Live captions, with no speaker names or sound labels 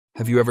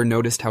Have you ever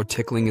noticed how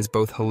tickling is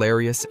both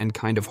hilarious and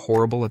kind of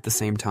horrible at the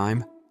same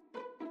time?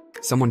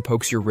 Someone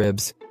pokes your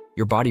ribs,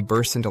 your body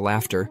bursts into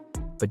laughter,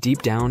 but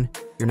deep down,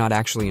 you're not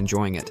actually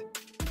enjoying it.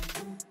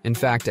 In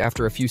fact,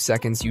 after a few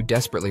seconds, you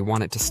desperately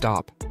want it to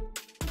stop.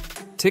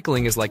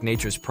 Tickling is like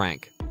nature's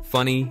prank,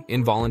 funny,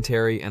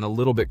 involuntary, and a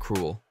little bit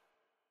cruel.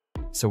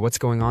 So what's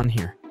going on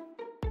here?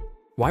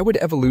 Why would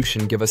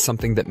evolution give us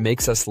something that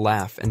makes us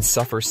laugh and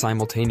suffer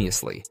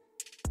simultaneously?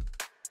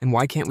 And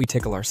why can't we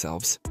tickle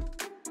ourselves?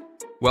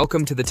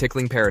 Welcome to the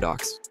Tickling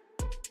Paradox.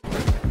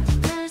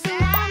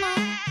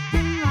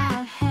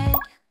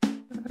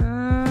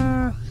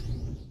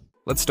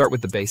 Let's start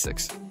with the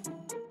basics.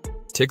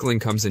 Tickling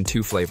comes in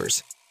two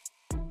flavors.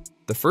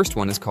 The first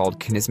one is called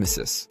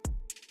kinesmesis.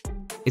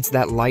 It's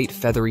that light,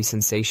 feathery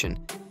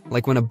sensation,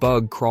 like when a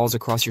bug crawls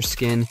across your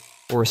skin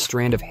or a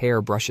strand of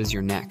hair brushes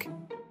your neck.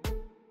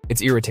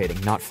 It's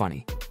irritating, not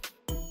funny.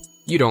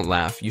 You don't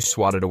laugh, you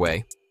swat it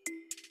away.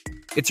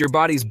 It's your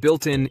body's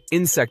built-in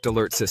insect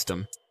alert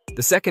system.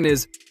 The second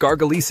is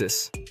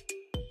gargalesis.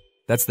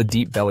 That's the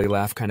deep belly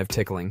laugh kind of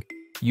tickling,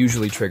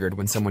 usually triggered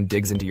when someone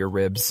digs into your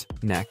ribs,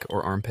 neck,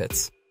 or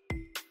armpits.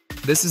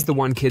 This is the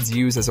one kids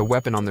use as a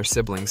weapon on their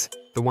siblings,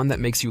 the one that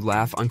makes you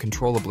laugh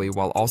uncontrollably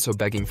while also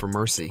begging for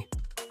mercy.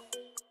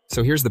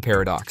 So here's the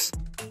paradox.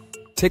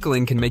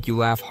 Tickling can make you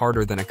laugh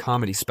harder than a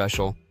comedy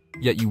special,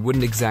 yet you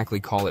wouldn't exactly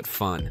call it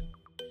fun.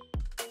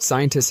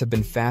 Scientists have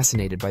been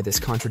fascinated by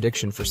this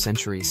contradiction for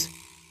centuries.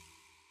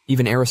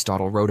 Even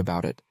Aristotle wrote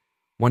about it,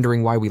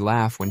 wondering why we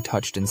laugh when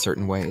touched in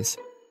certain ways.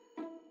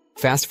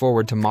 Fast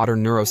forward to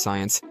modern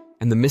neuroscience,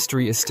 and the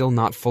mystery is still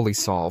not fully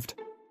solved.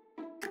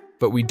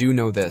 But we do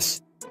know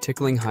this: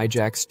 tickling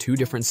hijacks two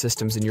different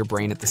systems in your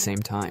brain at the same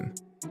time.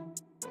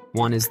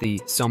 One is the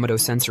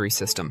somatosensory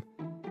system,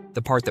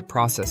 the part that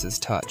processes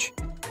touch.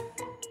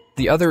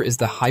 The other is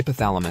the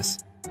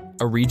hypothalamus,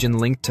 a region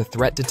linked to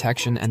threat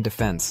detection and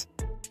defense.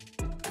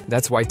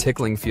 That's why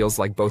tickling feels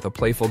like both a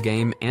playful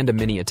game and a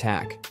mini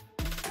attack.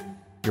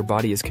 Your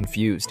body is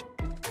confused.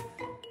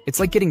 It's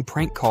like getting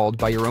prank called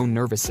by your own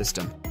nervous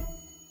system.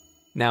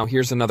 Now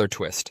here's another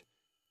twist.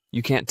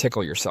 You can't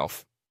tickle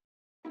yourself.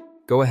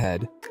 Go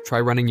ahead, try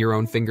running your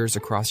own fingers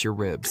across your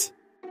ribs.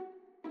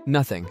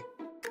 Nothing.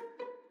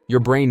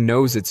 Your brain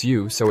knows it's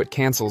you, so it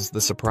cancels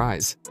the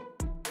surprise.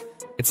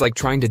 It's like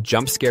trying to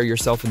jump scare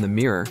yourself in the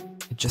mirror.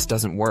 It just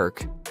doesn't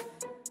work.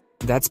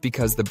 That's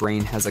because the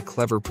brain has a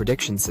clever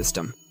prediction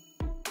system.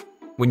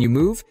 When you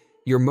move,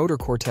 your motor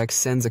cortex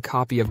sends a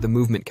copy of the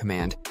movement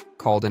command,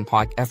 called an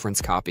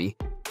efference copy,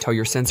 to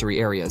your sensory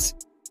areas.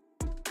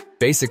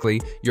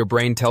 Basically, your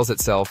brain tells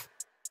itself,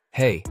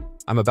 "Hey,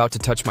 I'm about to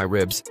touch my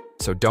ribs,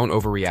 so don't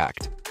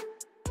overreact."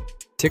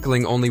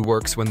 Tickling only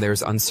works when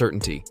there's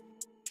uncertainty.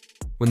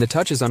 When the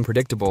touch is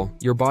unpredictable,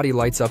 your body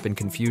lights up in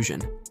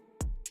confusion.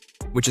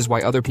 Which is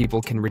why other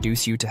people can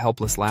reduce you to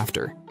helpless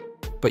laughter,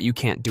 but you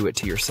can't do it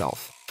to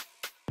yourself.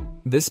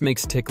 This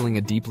makes tickling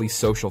a deeply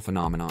social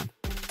phenomenon.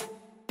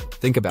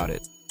 Think about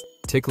it.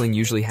 Tickling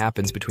usually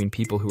happens between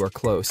people who are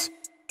close,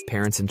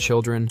 parents and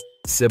children,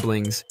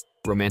 siblings,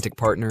 romantic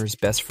partners,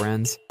 best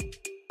friends.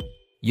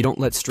 You don't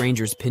let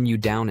strangers pin you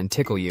down and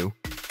tickle you.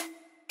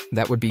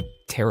 That would be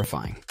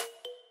terrifying.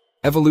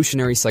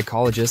 Evolutionary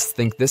psychologists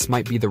think this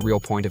might be the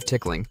real point of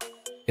tickling.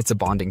 It's a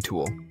bonding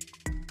tool.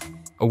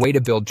 A way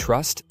to build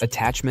trust,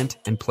 attachment,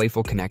 and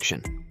playful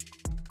connection.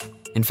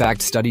 In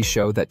fact, studies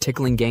show that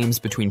tickling games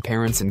between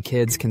parents and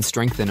kids can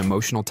strengthen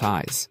emotional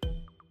ties.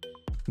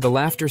 The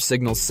laughter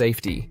signals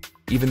safety,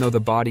 even though the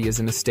body is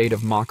in a state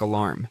of mock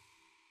alarm.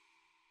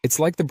 It's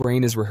like the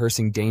brain is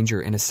rehearsing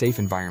danger in a safe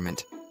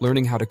environment,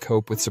 learning how to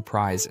cope with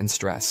surprise and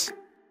stress.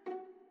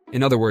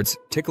 In other words,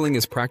 tickling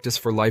is practice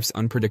for life's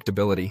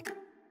unpredictability.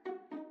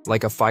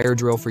 Like a fire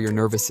drill for your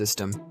nervous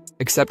system,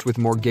 except with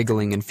more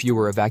giggling and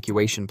fewer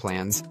evacuation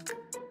plans.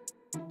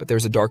 But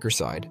there's a darker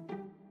side.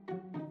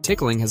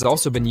 Tickling has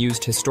also been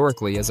used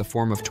historically as a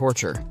form of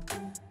torture.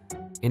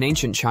 In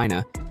ancient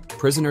China,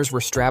 prisoners were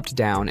strapped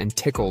down and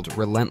tickled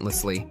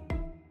relentlessly.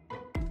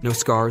 No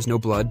scars, no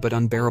blood, but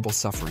unbearable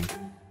suffering.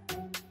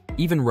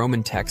 Even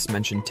Roman texts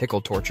mention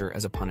tickle torture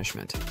as a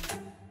punishment.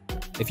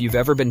 If you've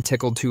ever been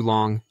tickled too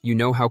long, you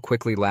know how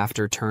quickly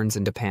laughter turns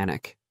into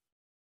panic.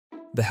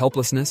 The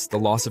helplessness, the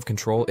loss of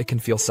control, it can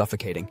feel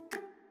suffocating.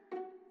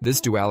 This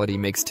duality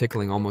makes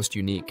tickling almost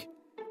unique.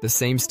 The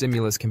same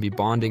stimulus can be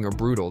bonding or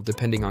brutal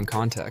depending on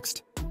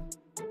context.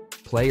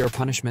 Play or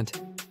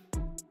punishment,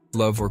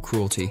 love or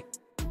cruelty.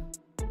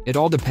 It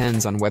all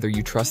depends on whether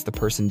you trust the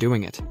person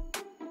doing it.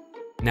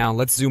 Now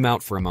let's zoom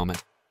out for a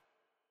moment.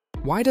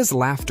 Why does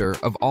laughter,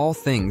 of all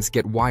things,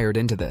 get wired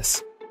into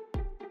this?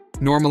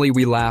 Normally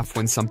we laugh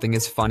when something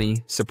is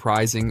funny,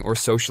 surprising, or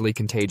socially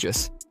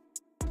contagious.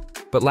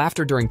 But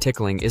laughter during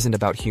tickling isn't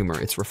about humor,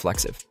 it's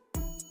reflexive.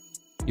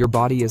 Your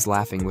body is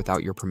laughing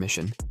without your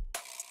permission.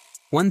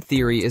 One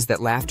theory is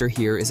that laughter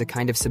here is a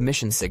kind of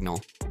submission signal.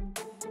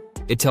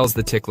 It tells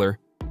the tickler,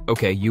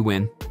 "Okay, you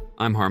win.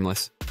 I'm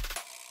harmless."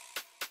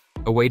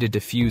 A way to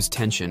diffuse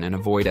tension and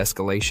avoid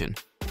escalation.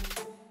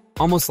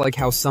 Almost like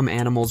how some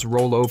animals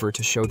roll over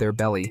to show their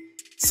belly,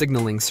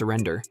 signaling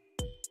surrender.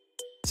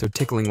 so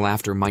tickling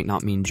laughter might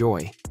not mean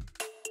joy.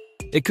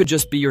 It could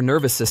just be your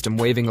nervous system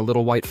waving a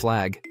little white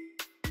flag.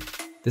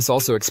 This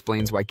also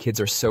explains why kids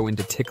are so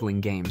into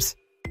tickling games.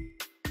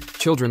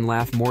 Children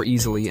laugh more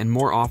easily and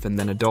more often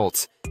than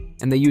adults,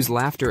 and they use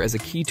laughter as a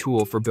key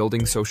tool for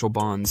building social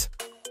bonds.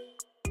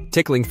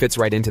 Tickling fits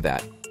right into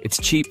that.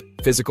 It's cheap,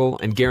 physical,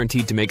 and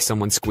guaranteed to make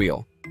someone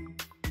squeal.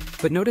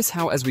 But notice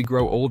how as we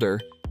grow older,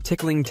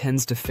 tickling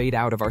tends to fade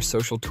out of our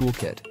social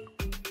toolkit.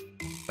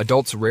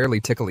 Adults rarely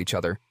tickle each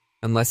other,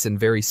 unless in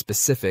very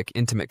specific,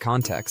 intimate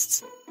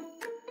contexts.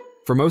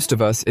 For most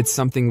of us, it's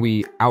something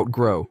we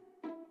outgrow.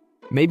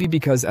 Maybe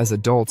because as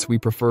adults, we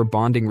prefer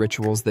bonding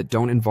rituals that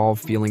don't involve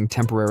feeling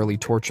temporarily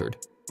tortured.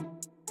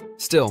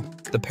 Still,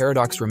 the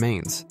paradox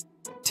remains.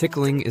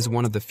 Tickling is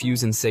one of the few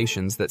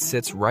sensations that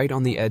sits right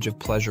on the edge of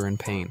pleasure and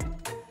pain.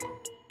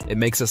 It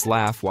makes us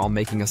laugh while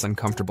making us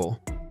uncomfortable.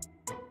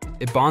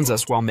 It bonds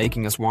us while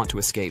making us want to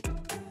escape.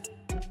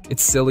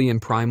 It's silly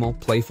and primal,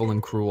 playful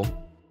and cruel.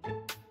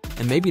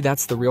 And maybe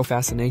that's the real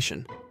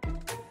fascination.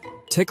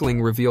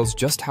 Tickling reveals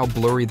just how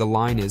blurry the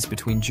line is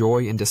between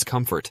joy and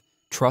discomfort,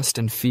 trust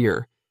and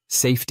fear,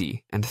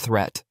 safety and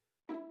threat.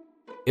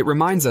 It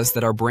reminds us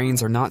that our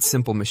brains are not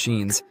simple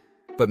machines,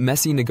 but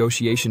messy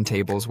negotiation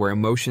tables where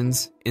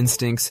emotions,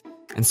 instincts,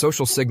 and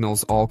social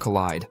signals all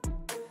collide.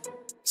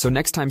 So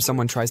next time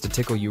someone tries to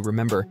tickle you,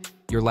 remember,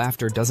 your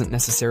laughter doesn't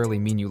necessarily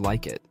mean you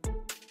like it.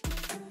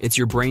 It's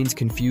your brain's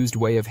confused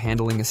way of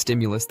handling a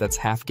stimulus that's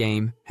half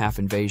game, half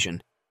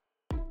invasion.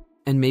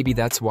 And maybe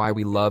that's why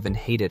we love and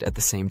hate it at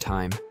the same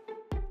time.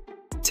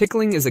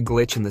 Tickling is a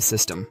glitch in the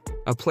system,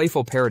 a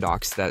playful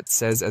paradox that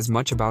says as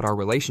much about our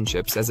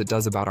relationships as it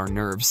does about our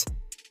nerves.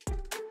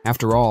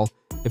 After all,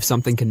 if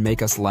something can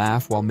make us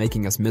laugh while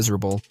making us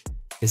miserable,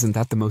 isn't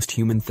that the most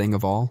human thing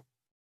of all?